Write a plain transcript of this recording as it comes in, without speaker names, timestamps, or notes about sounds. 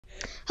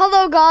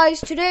Hello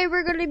guys, today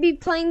we're going to be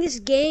playing this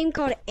game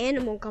called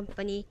Animal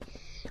Company.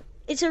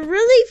 It's a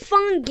really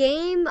fun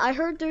game. I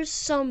heard there's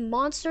some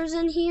monsters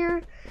in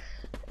here.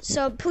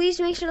 So please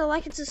make sure to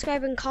like and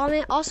subscribe and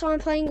comment. Also, I'm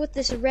playing with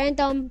this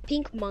random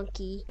pink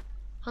monkey.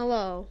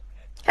 Hello.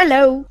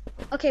 Hello.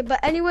 Okay,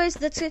 but anyways,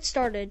 let's get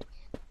started.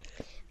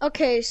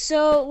 Okay,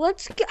 so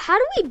how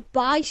do we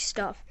buy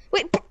stuff?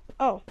 Wait,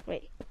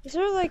 is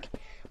there like,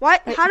 why,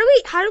 how do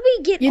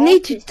we get You off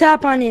need to this?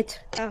 tap on it.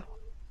 Oh.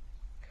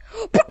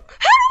 How do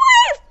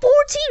I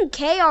have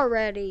 14K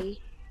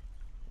already?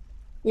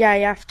 Yeah,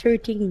 you have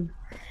 13.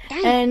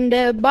 Dang. And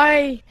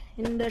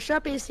the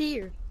shop is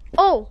here.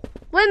 Oh,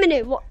 wait a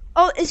minute.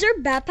 Oh, is there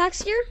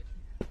backpacks here?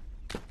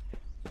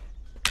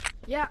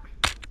 Yeah.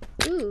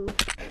 Ooh.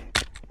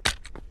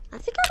 I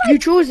think I might. You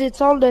choose, it's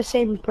all the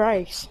same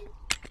price.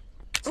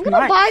 I'm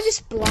gonna buy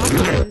this black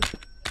one.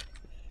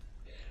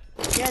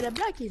 Yeah, the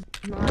black is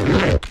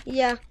nice.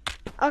 Yeah.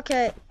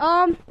 Okay.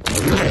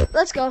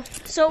 Let's go.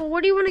 So,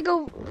 what do you want to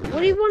go? What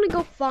do you want to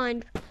go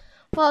find?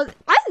 Well,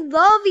 I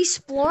love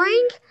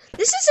exploring.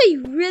 This is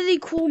a really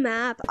cool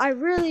map. I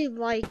really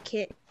like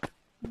it.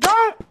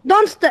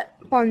 Don't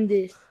step on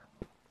this.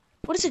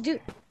 What does it do?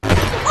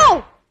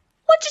 Oh!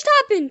 What just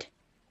happened?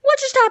 What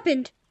just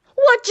happened?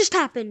 What just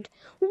happened?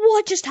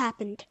 What just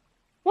happened?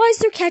 Why is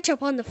there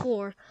ketchup on the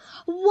floor?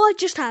 What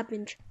just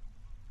happened?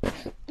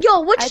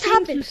 Yo, what just I think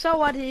happened? you saw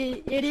what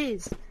it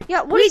is.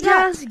 Yeah, what We is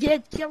that? just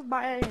get killed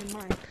by a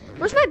mine.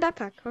 Where's my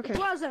backpack? Okay. It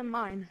was a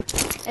mine.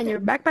 And your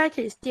backpack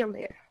is still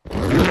there.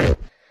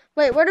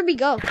 Wait, where did we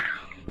go?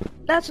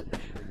 That's...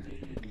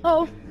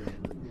 Oh.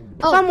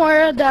 Oh.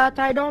 Somewhere that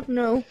I don't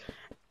know.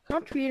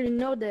 Don't really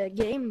know the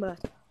game, but...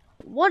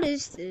 What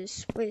is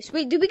this?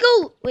 Wait, did we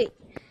go? Wait.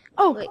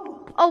 Oh. Wait.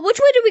 Oh, which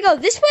way did we go?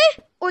 This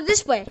way or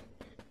this way?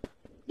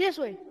 This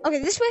way. Okay,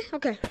 this way?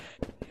 Okay.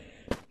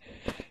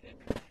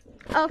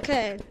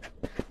 Okay.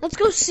 Let's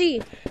go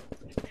see.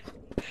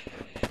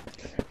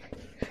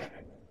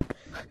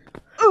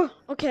 Oh,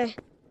 okay.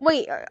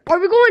 Wait, are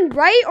we going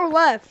right or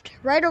left?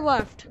 Right or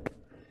left?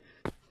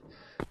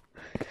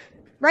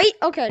 Right?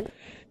 Okay.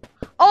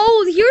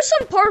 Oh, here's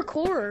some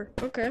parkour.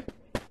 Okay.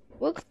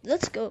 Look,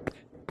 let's go.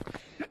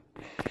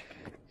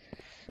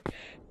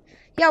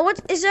 Yeah, what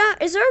is that?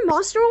 Is there a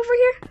monster over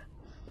here?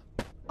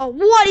 Oh,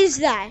 what is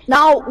that?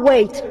 Now,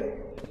 wait.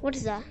 What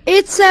is that?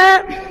 It's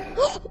a...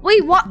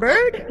 Wait, what?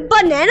 Bird?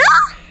 Banana?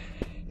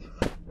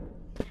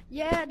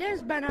 Yeah,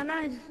 there's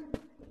bananas.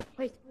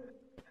 Wait.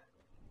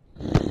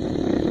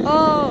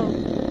 Oh.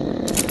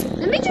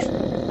 Let me just...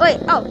 Wait,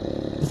 oh.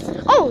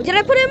 Oh, did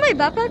I put it in my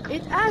backpack?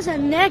 It has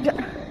an egg.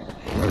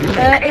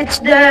 It's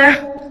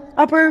the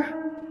upper...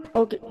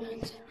 Okay.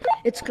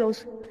 It's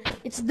close.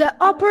 It's the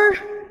upper...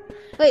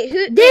 Wait,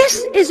 who...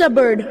 This is a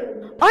bird.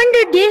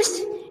 Under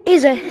this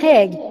is a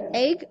egg.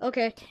 Egg?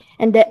 Okay.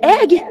 And the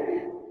egg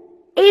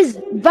is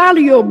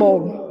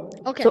valuable.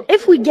 Okay. So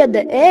if we get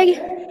the egg,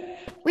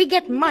 we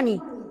get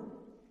money.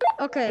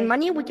 Okay. And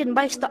money, we can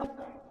buy stuff.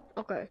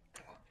 Okay.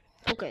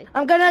 Okay.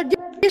 I'm gonna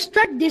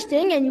distract this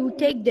thing and you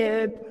take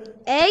the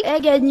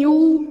Egg? and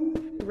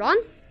you... Run?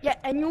 Yeah,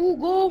 and you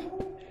go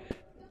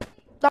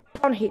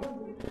down here.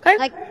 Okay?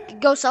 Like,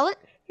 go sell it,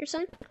 you're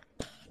saying?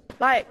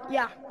 Like,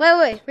 yeah.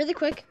 Wait, really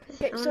quick.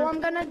 Okay, so I'm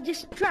gonna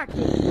distract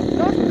it.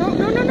 No.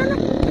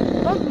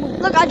 Don't move.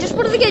 Look, I just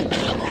put it again.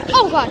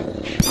 Oh, God.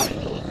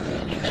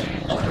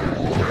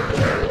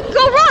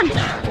 Go run!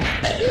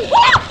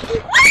 Ah!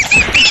 What is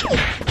this thing?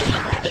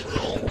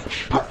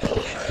 No!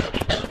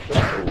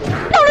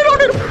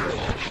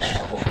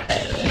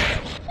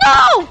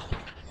 No!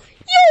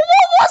 Yo,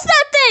 what was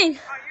that thing?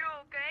 Are you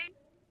okay?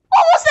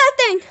 What was that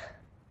thing?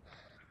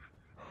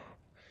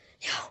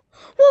 Yo,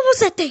 what was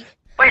that thing?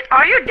 Wait,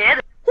 are you dead?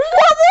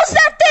 What was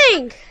that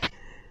thing?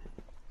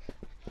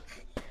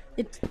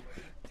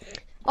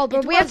 Oh,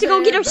 but we have to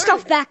go get our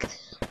stuff back.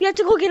 We have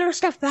to go get our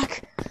stuff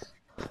back.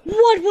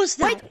 What was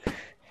that? Wait.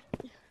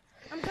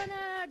 I'm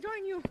gonna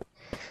join you.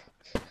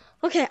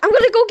 Okay, I'm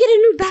gonna go get a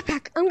new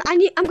backpack. I'm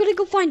gonna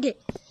go find it.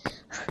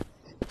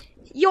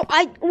 Yo,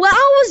 when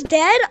I was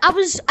dead,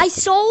 I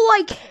saw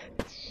like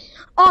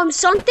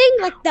something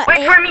like that.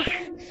 Wait for me.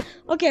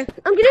 Okay,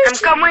 I'm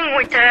coming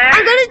with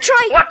I'm gonna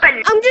try.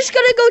 weapon I'm just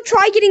gonna go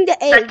try getting the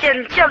that egg.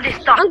 can kill this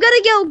stuff. I'm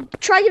gonna go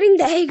try getting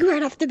the egg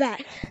right off the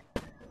bat.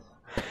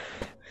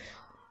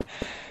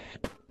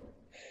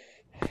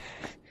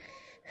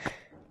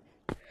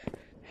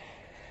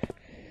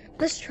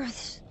 Let's try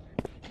this.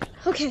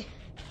 Okay.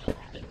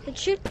 The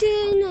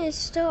chicken is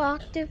still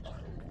active.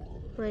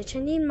 Wait, I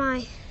need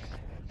my...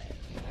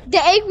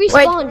 The egg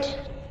respawned.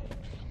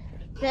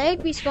 The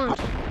egg respawned.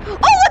 Oh,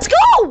 let's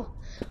go!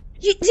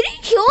 Did he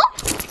kill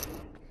him?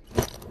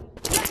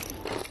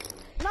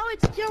 Now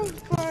it's killed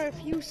for a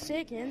few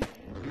seconds.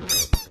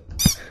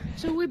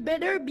 So we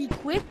better be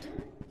quick.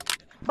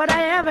 But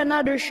I have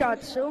another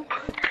shot, so...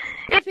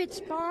 If it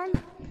spawns,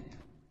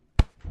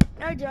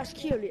 I just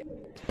kill it.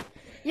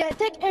 Yeah,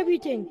 take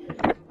everything.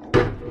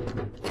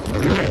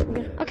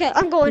 Okay,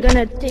 I'm going. I'm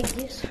gonna take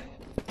this.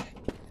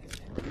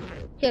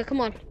 Yeah, come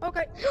on.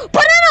 Okay.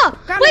 Banana!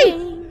 Wait!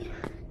 Coming.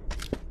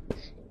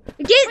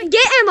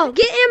 Get ammo.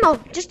 Get ammo.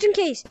 Just in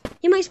case.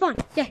 He might spawn.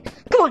 Yeah.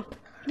 Come on.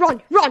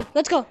 Run.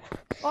 Let's go.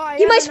 Oh,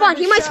 He might spawn.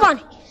 He might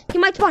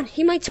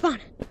spawn.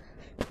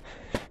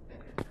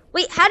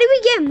 Wait, how do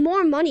we get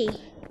more money?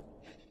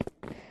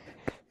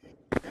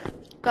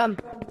 Come.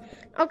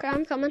 Okay,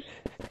 I'm coming.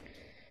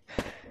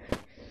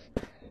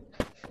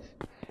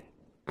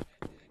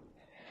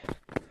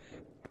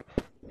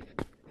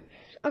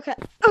 Okay.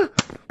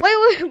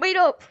 Wait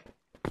up.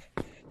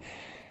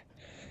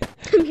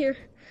 I'm here.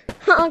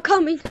 I'm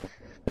coming.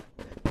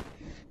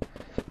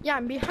 Yeah,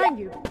 I'm behind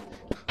you.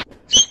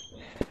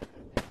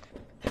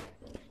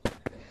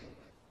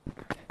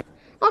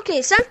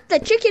 Okay, since the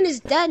chicken is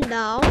dead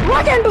now.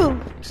 Rotten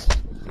boots.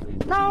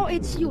 Now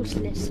it's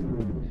useless.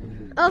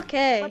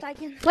 Okay. But I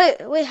can.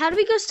 Wait, how do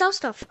we go sell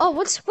stuff? Oh,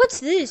 what's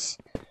this?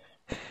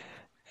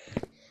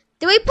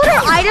 Did we put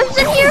our items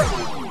in here?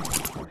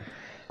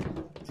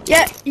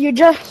 Yeah, you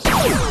just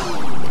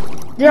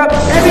drop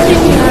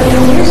everything you have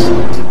in this.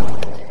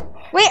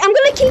 Wait, I'm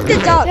gonna keep the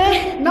duck.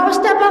 Okay, now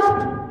step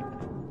up.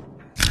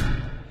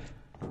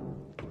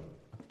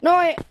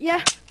 No,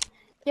 yeah.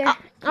 I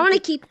wanna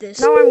keep this.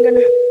 Now I'm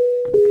gonna.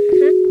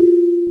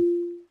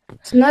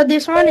 It's not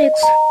this one,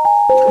 it's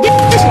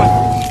this one.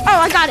 Oh,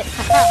 I got it.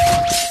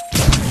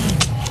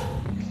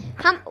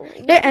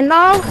 Yeah, and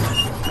now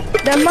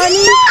the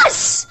money.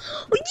 Yes!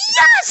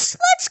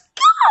 Let's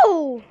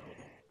go!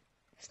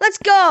 Let's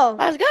go.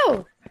 Let's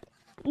go.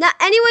 Now,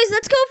 anyways,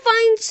 let's go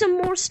find some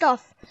more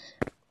stuff.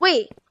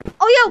 Wait.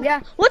 Oh,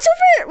 Yeah. What's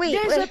over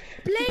here? There's Wait. a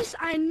place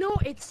I know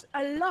it's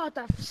a lot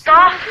of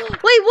Stuff.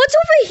 Wait, what's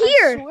over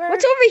here? swear.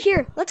 What's over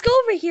here? Let's go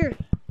over here.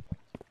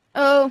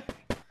 Oh,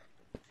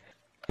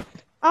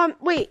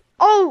 Wait.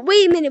 Oh,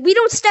 wait a minute. We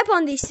don't step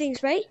on these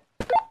things, right?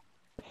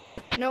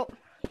 no.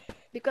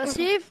 Because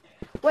if.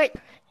 Wait.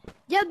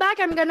 Get back,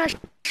 I'm gonna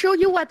show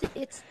you what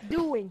it's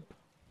doing.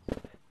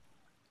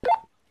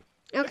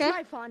 Okay. It's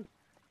my fun.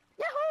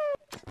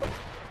 Yahoo!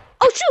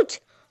 Oh, shoot!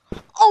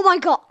 Oh my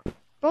god.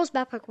 Bro's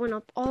backpack went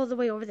up all the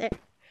way over there.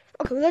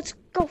 Okay, let's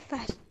go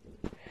fast.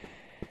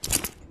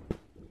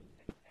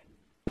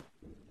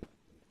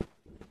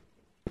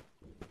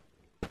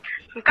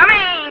 I'm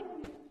coming.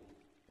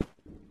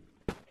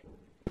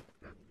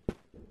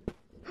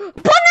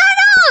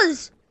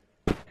 Bananas!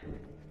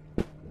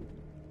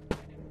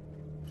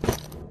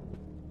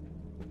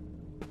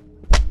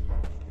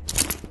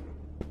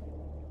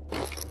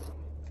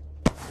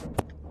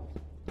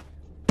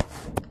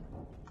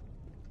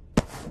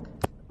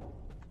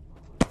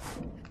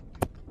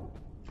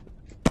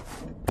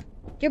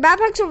 Your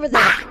backpack's over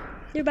there.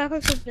 Your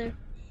backpack's over there.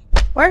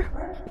 Where?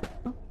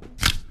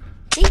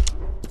 See?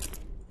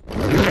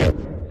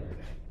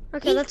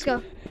 Okay, let's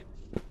go.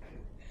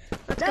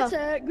 Let's That's go.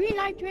 a green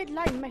light, red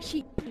light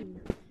machine.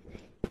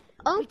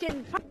 Oh, We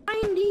can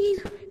find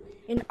these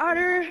in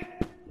other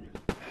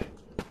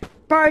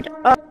part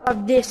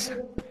of this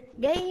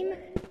game.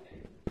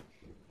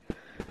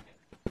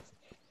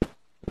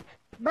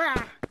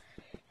 Bruh.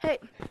 Hey,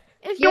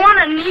 if You want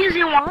an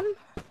easy one?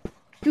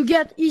 to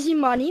get easy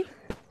money,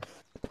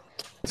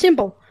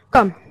 simple.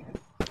 Come.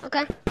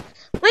 okay.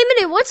 Wait a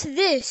minute, what's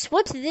this?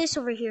 What's this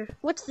over here?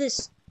 What's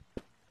this?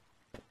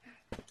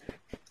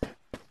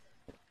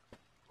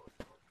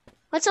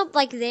 What's up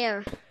like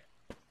there?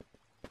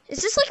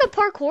 Is this like a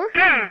parkour?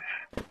 Oh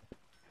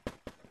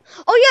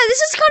yeah,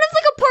 this is kind of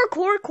like a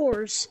parkour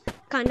course.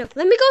 Kind of.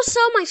 Let me go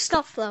sell my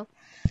stuff though.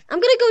 I'm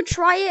gonna go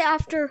try it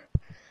after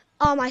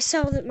I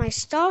sell my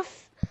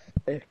stuff.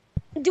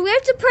 Do we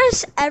have to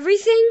press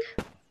everything?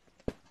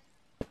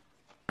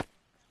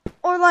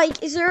 Or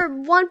like, is there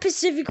one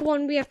specific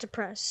one we have to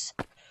press?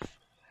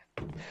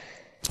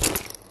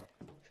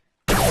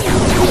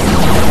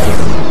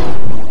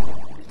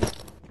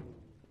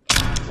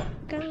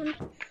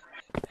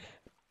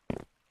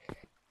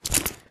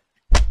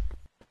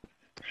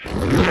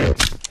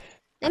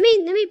 Let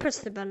me press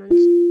the buttons.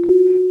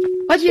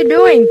 What you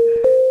doing?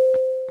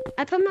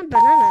 I put my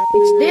banana.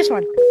 It's this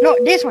one. No,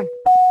 this one.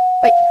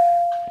 Wait.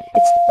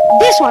 It's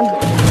this one.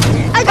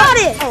 I got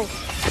it! Oh.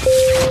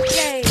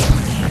 Yay.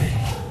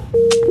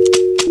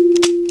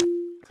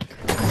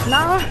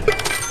 Now,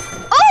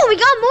 Oh, we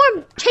got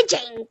more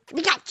chiching.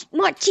 We got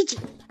more chiching.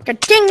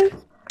 ka-ching.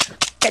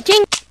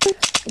 Ka-ching.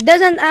 It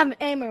doesn't have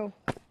ammo.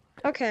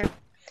 Okay.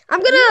 I'm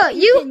gonna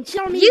You can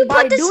tell me you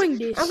by put this. doing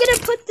this. I'm gonna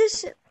put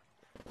this.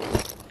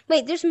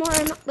 Wait, there's more.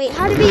 Wait,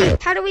 how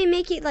do we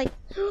make it like?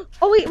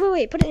 Oh wait,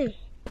 put it in.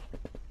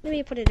 Let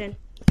me put it in.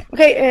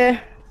 Okay,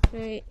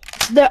 Wait.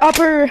 the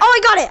upper.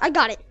 Oh, I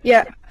got it.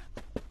 Yeah.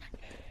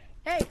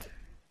 Hey,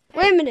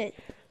 Wait a minute.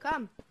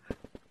 come.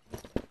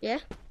 Yeah.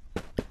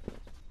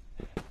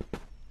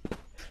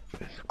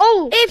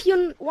 Oh, If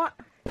you want,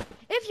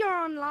 if you're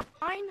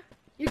online,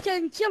 you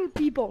can kill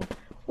people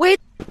with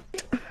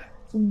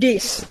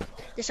this.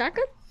 the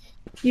shotgun?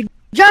 You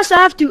just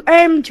have to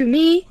aim to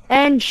me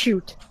and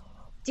shoot.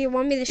 Do you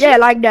want me to shoot? Yeah,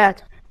 like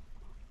that.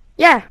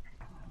 Yeah.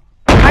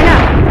 I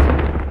know.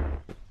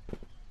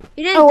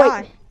 You didn't Oh, wait.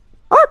 die.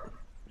 Oh.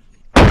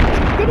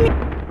 Didn't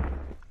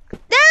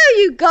There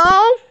you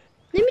go.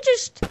 Let me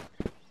just.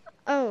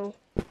 Oh.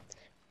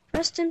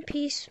 Rest in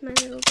peace, my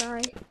little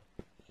guy.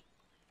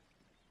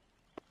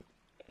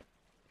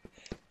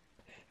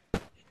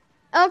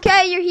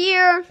 Okay, you're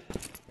here.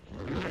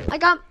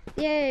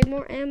 Yay,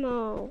 more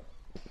ammo.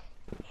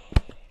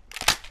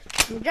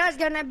 I'm just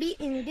gonna be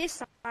in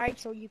this side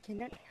so you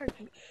cannot hurt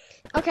me.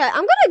 Okay,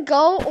 I'm gonna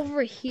go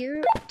over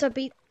here to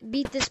beat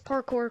this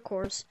parkour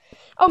course.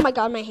 Oh my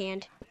god, my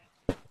hand.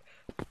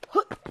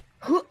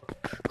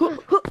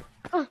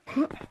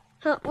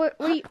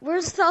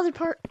 Where's the other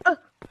part?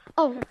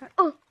 Oh.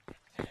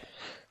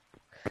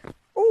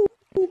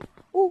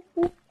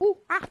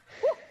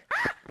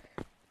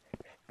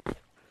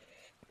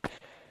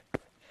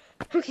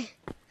 Okay,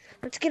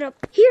 let's get up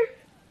here.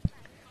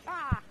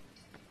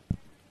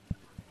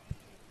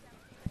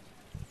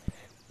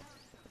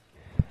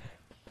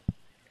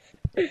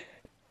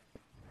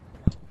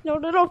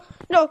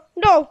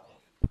 No.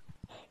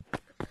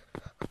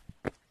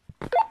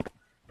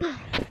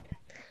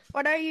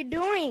 What are you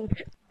doing?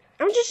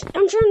 I'm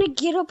trying to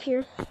get up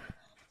here.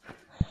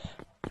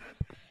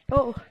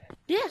 Oh,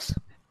 this.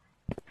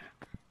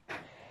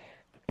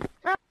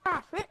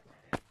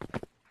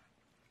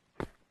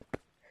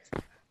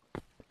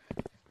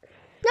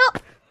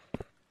 No.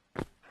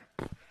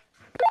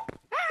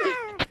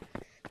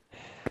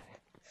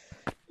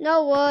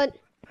 Know what?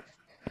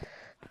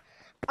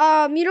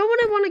 You know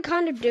what I want to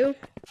kind of do?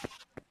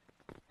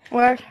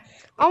 What?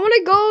 I want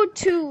to go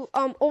to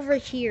over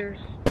here.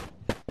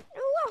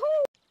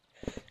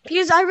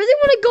 Because I really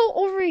want to go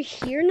over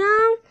here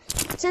now.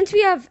 Since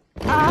we have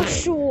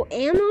actual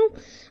ammo,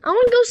 I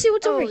want to go see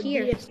what's over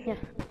here. Yes, yeah.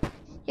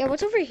 Yeah,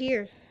 what's over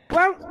here?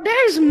 Well,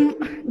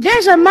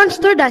 there's a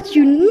monster that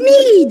you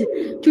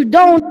need to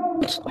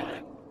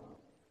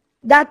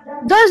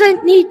that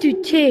doesn't need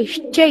to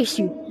chase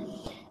you.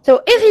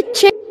 So if it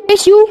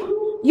chases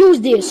you, use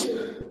this.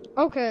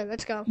 Okay,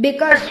 let's go.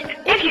 Because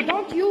if you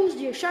don't use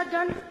your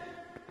shotgun,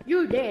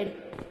 you're dead.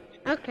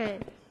 Okay.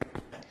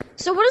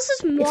 So what is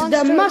this monster?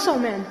 It's the muscle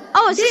man.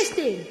 Oh, is this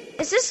thing.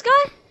 Is this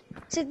guy?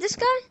 Is it this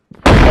guy?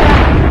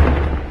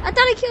 I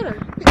thought I killed him.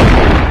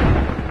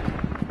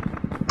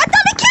 I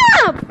thought I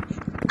killed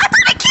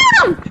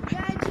him!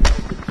 Yeah, I just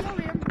need to kill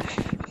him.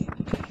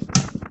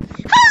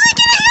 How's he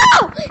getting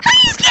out?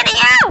 He's getting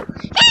out!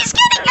 He's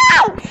getting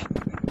out!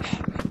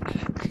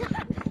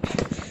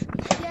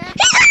 Yeah,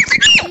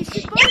 he's supposed to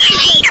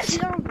get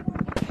killed.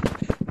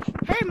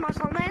 Hey,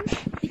 muscle man,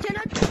 he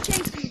cannot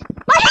chase you.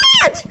 My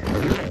hand!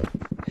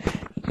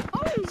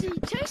 Oh, is he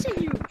chasing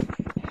you?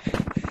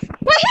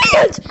 My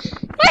hand!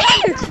 My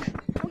hand!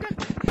 Okay,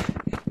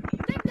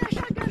 take the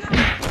shotgun out.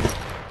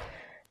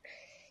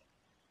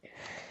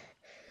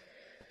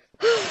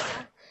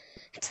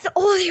 It's the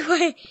only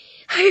way.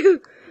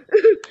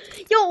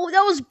 Yo,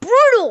 that was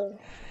brutal.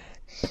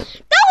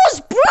 That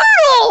was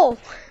brutal.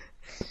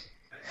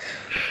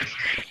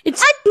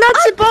 It's not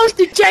supposed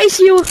to chase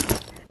you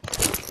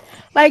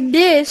like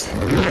this.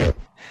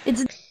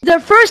 It's the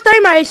first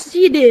time I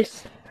see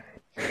this.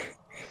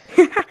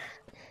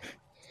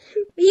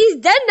 He's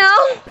dead now.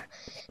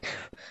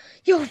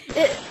 Yo,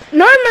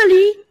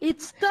 Normally,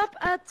 it stops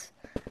at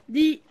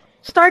the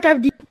start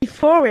of the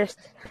forest.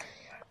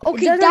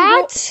 okay, It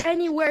doesn't go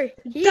anywhere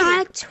here.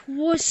 that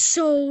was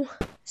so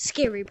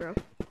scary, bro.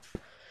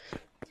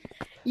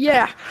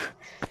 Yeah.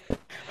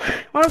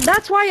 Well,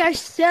 that's why I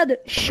said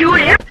Shoot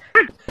him.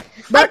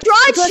 I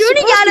tried it was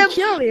shooting supposed at to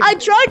kill him. I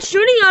tried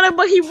shooting at him,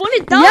 but he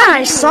wouldn't die. Yeah,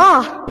 I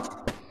saw.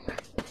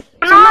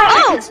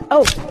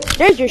 Oh,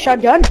 there's your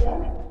shotgun.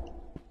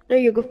 There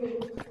you go.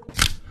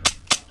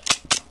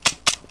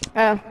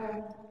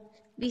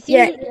 Do you think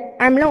Yeah,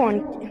 I'm low on.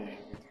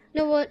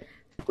 You know what?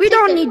 We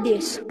don't need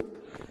this.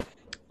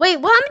 Wait,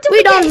 what happened if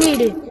We don't get,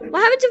 need it.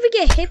 What happens if we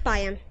get hit by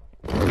him?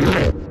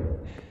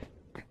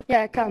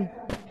 Yeah, come.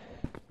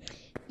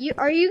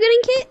 Are you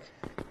getting hit?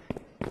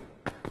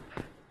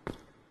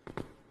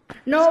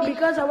 No,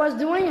 because I was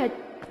doing it.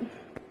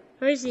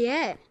 Where's he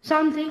at?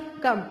 Something.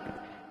 Come.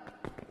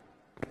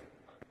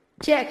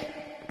 Check.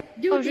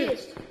 Do Oh, shit.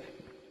 this.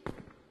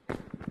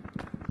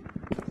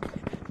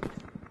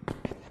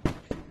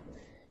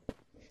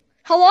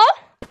 Hello?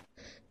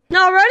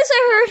 No, right as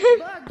I heard him.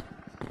 Bug.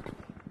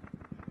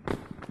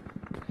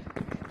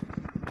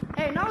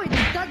 Hey, no, it's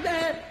stuck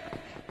there.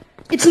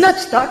 It's not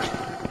stuck.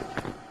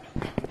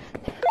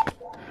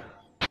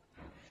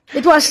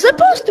 It was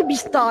supposed to be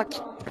stuck.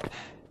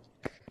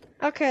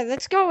 Okay,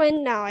 let's go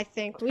in now. I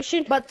think we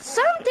should. But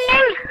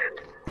something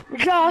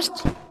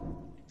just.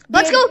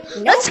 Let's go.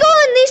 did Let's not- go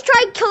and at least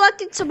try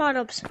collecting some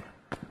items.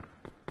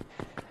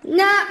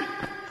 Nah.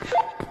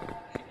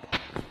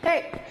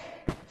 Hey,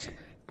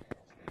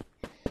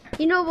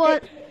 You know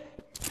what?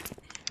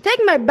 take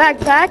my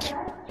backpack.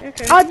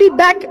 Okay. I'll be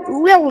back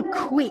real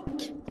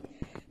quick.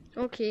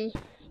 Okay.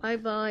 Bye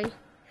bye.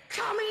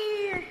 Come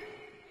here.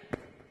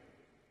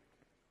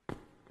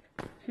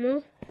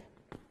 No.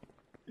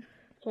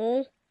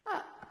 Oh.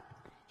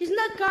 He's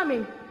not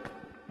coming.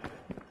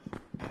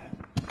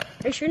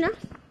 Are you sure now?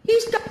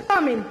 He's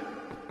coming.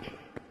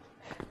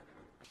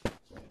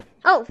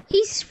 Oh,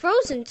 he's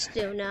frozen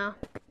still now.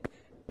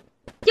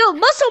 Yo,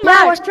 Muscle Yeah, I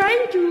Man! was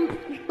trying to.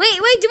 Wait,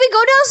 do we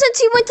go down since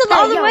he went to the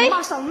Hey, other yo, way?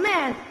 muscle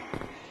man.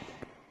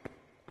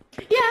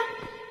 Yeah.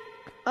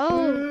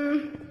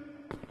 Oh.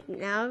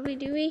 Now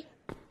do we?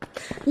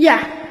 Yeah.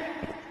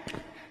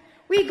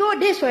 We go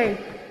this way.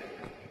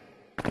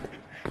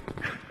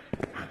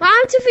 What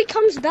happens if he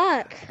comes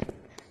back?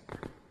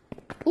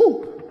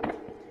 Ooh.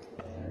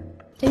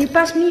 Can you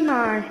pass me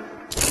my...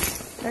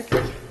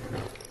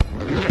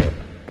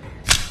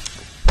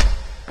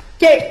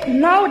 Okay,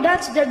 now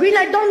that's the green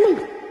light. Don't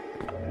move.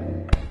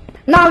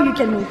 Now you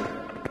can move.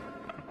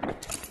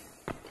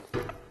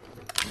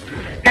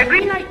 The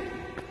green light.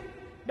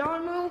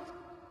 Don't move.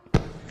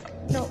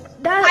 No,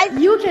 that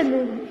you can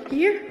move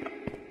here.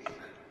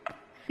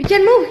 You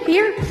can move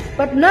here,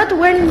 but not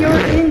when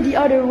you're in the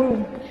other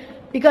room.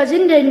 Because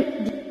in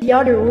the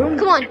other room,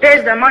 Come on.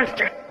 There's the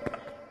monster.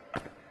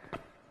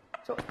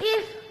 so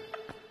if...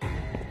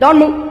 Don't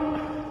move.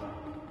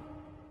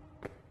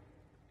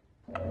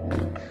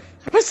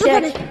 Press the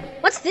Check. button.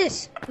 What's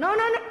this? No.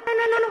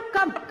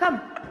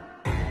 Come.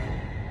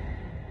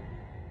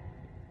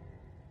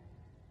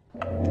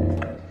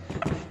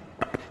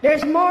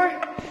 There's more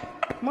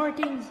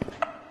things.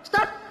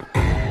 Stop.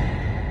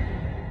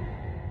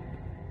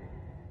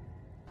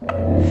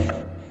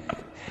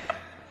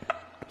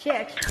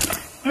 Check.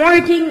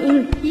 More thing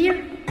in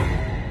here.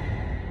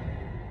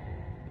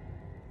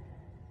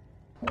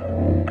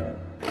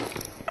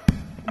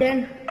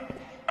 Then.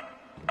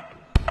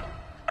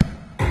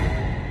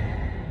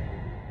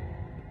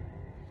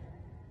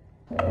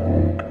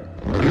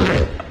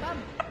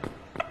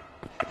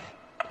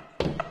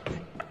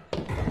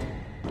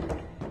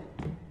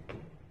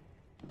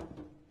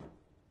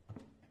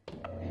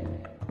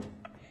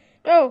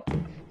 Oh,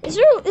 is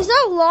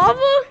that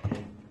lava?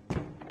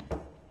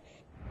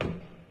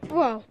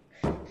 Whoa,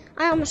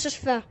 I almost just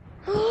fell.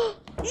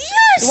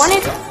 Yes! Want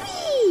it?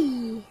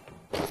 Whee!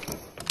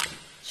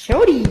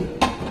 Shorty.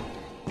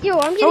 Yo,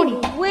 I'm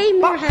getting Tony. way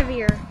more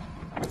heavier.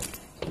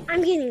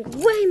 I'm getting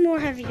way more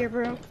heavier,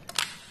 bro.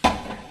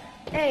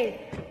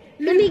 Hey,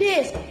 look at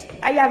this.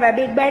 I have a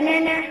big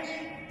banana.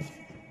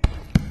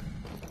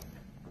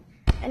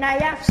 And I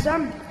have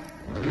something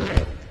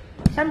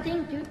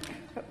to...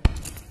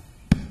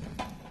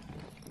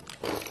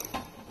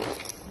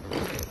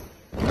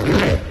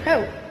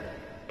 Oh.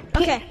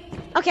 Okay,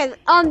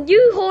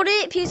 you hold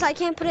it because I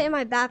can't put it in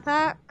my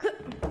backpack.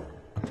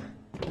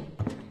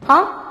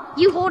 Huh?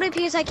 You hold it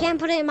because I can't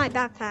put it in my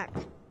backpack.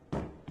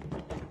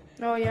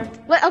 Oh, yeah.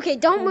 Wait, okay,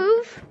 don't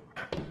move.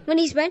 When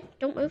he's red,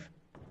 don't move.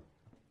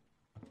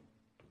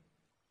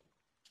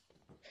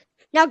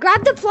 Now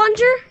grab the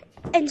plunger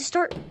and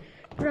start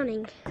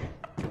running.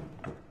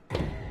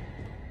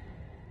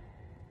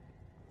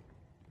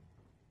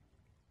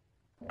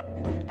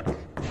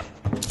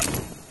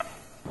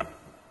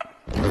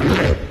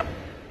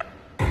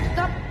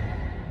 Stop.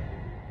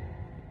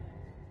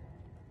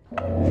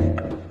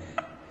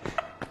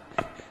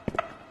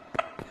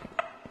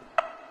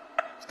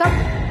 Stop.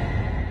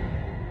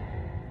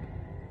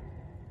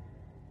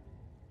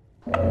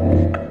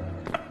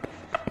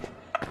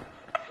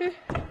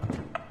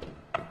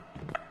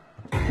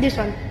 This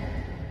one.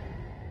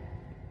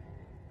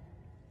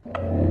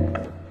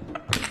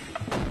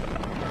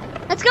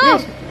 Let's go.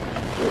 This.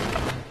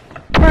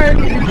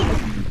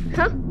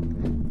 Huh?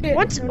 Here,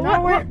 What so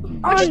now we're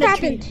what on just the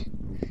happened? tree.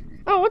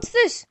 Oh, what's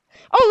this?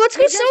 Oh, let's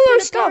go We sell just our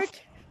put stuff.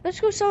 apart. Let's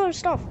go sell our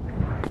stuff.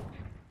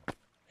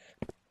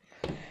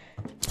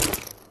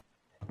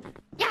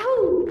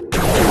 Yahoo!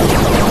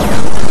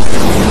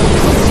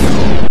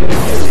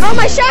 Oh,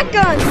 my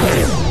shotgun!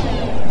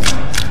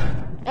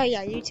 Oh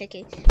yeah, you take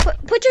it.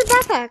 Put your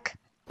backpack.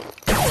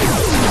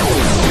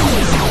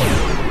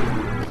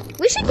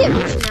 We should get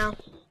rich now.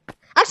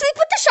 Actually,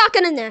 put the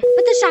shotgun in there.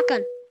 Put the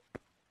shotgun.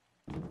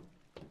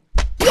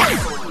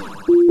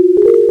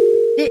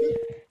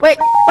 Wait,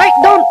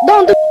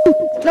 don't do.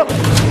 No.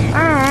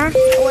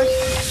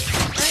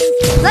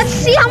 Let's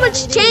see how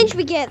much change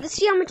we get. Let's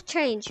see how much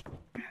change.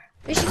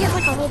 We should get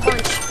like a whole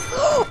bunch.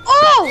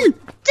 Oh!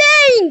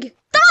 Dang!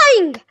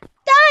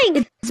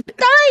 Dang!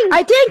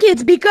 I think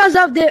it's because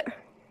of the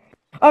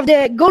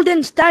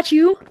golden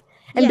statue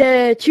and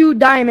the 2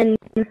 diamond.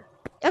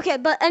 Okay,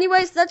 but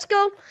anyways, let's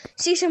go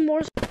see some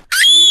more.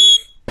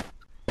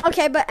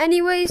 Okay, but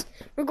anyways,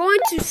 we're going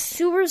to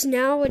sewers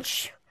now,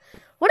 which...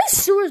 What is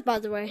sewers, by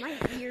the way?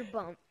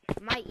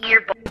 My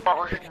ear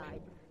balls.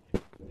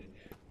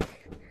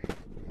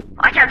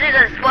 I can do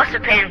the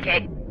explosive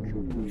pancake.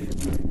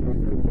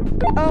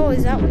 Oh,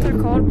 is that what they're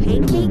called?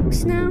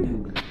 Pancakes now?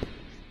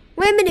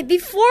 Wait a minute,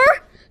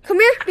 come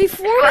here,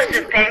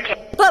 Explosive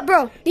pancake. but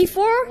bro,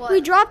 before we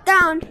drop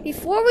down,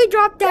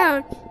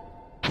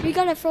 we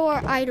gotta throw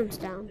our items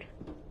down.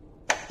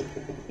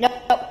 No.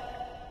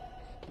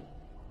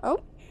 Oh?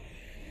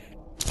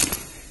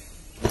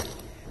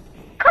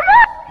 Come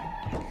on.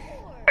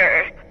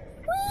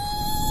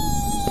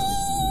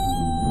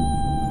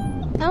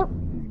 Oh.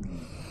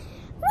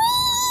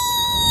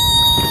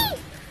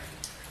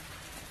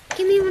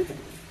 Give me one.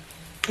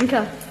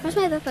 Okay. Where's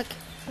my backpack?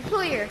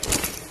 Clear.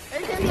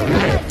 There's gonna be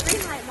another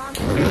green light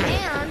monster,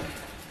 and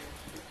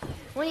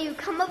when you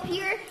come up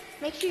here,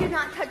 make sure you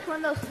not touch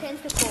one of those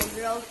tentacles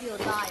or else you'll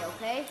die,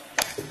 okay?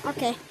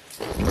 Okay.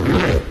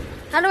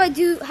 How do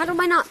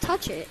I not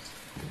touch it?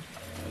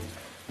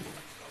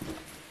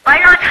 By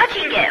not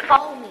touching it.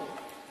 Follow me.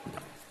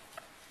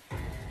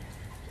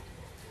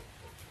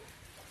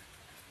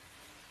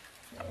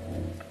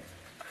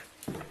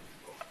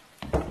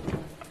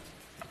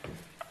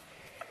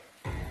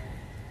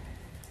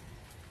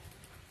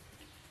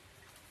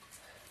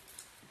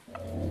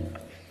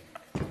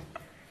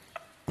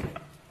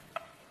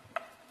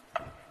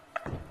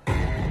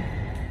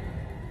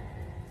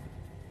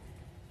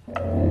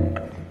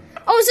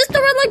 Oh, is this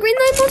the red light, green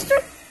light monster?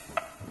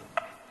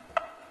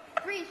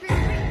 Freeze, freeze,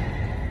 freeze.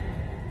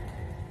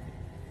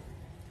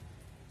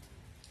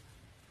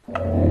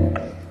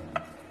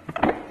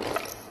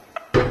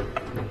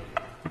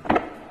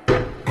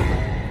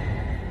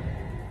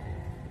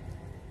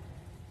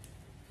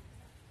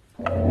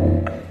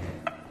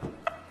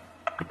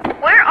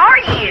 Where are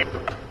you?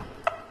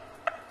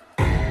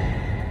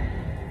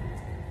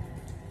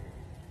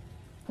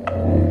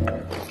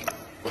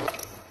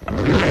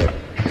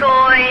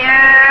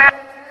 Sawyer.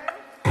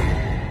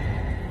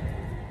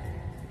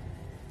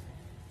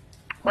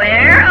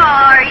 Where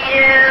are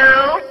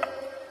you?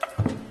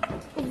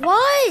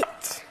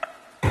 What?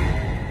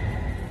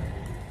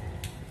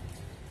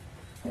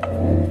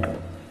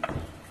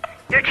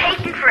 You're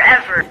taking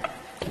forever.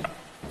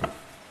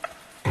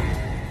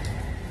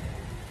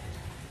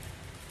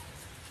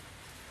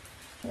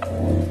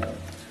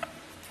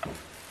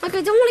 Like,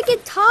 I don't want to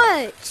get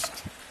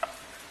touched.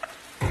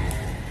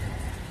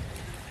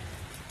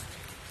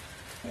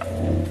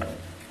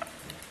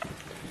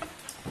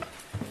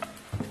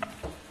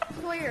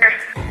 Sawyer.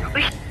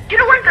 We should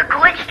have went the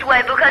glitched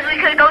way because we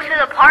could go to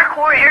the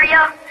parkour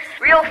area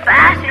real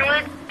fast and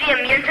we'd be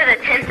immune to the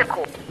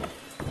tentacle.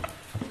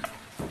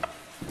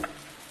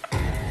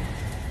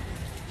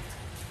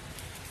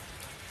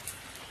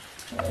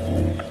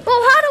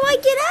 Well, how do I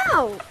get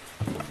out?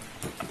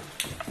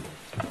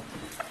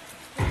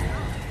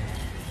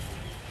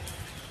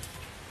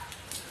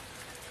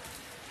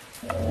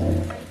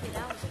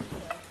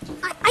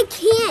 I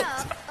can't.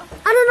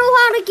 I don't know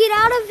how to get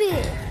out of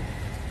it.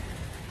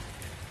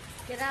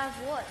 Get out of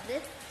what?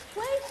 This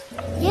place?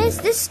 Yes,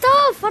 this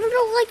stuff. I don't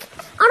know, like,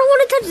 I don't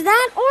want to touch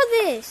that or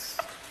this.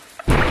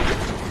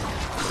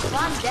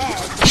 Well, I'm dead.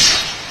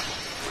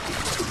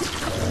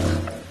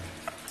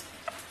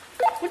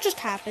 What just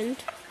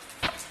happened?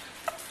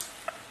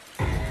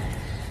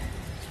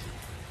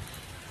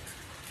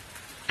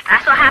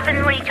 That's what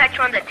happens when you touch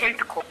on the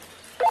tentacle.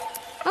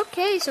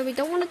 Okay, so we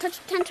don't want to touch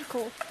the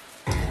tentacle.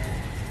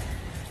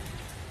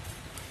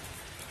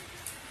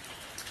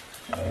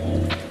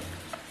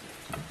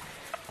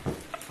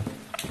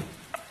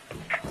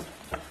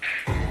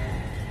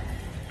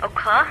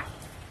 Okay.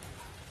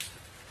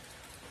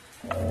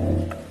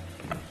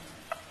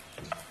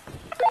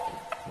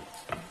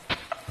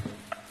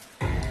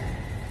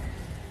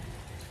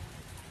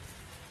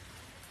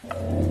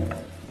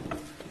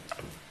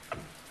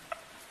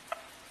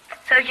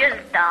 So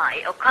just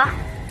die, okay?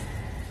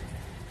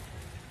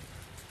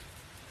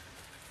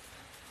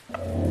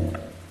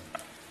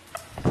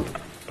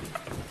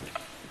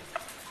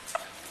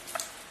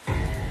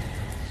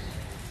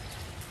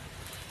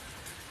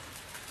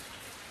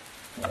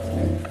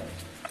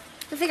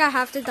 I think I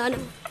have to done it.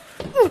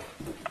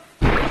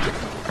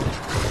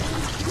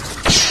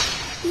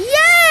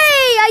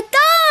 Yay! I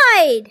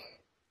died!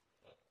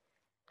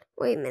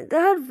 Wait a minute, that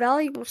had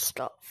valuable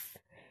stuff.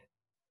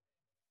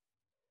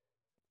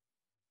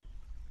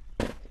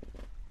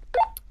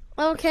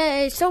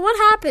 Okay, so what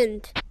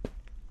happened?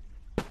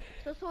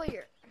 So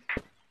Sawyer.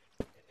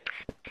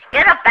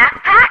 Get a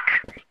backpack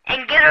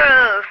and get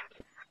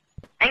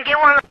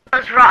one of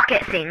those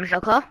rocket things,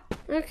 okay?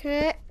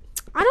 Okay.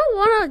 I don't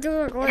want to do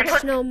the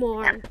glitch no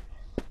more.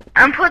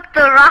 And put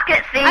the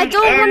rocket thing I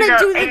don't want to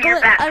do the in your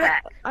glitch. backpack.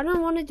 I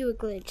don't want to do a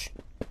glitch.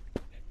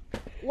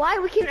 Why?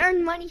 We can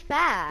earn money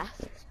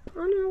fast. I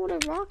don't know what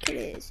a rocket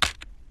is.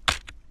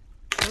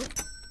 Huh?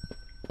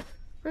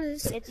 What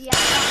is it? It's yeah.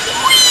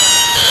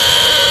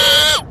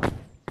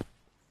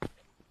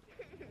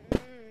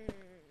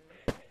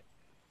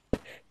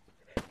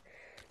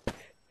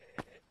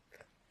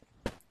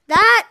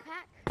 That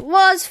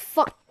was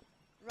fun.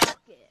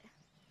 Rocket.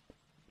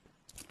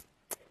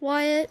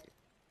 Wyatt,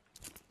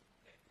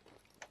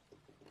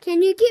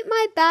 can you get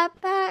my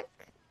backpack?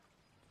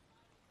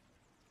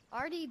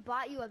 Already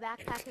bought you a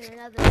backpack and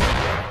another.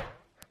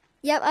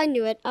 Yep, I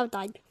knew it. I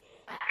died.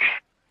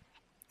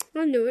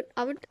 I knew it.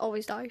 I would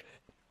always die.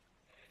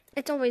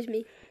 It's always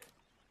me.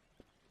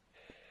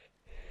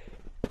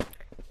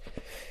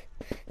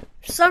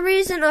 For some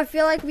reason, I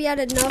feel like we had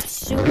enough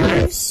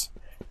sewers.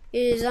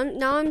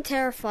 Now I'm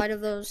terrified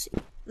of those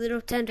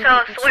little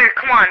tentacles. So, Sawyer,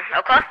 come on,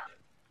 okay?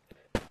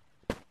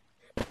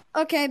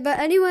 Okay, but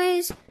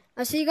anyways,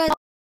 I'll see you guys.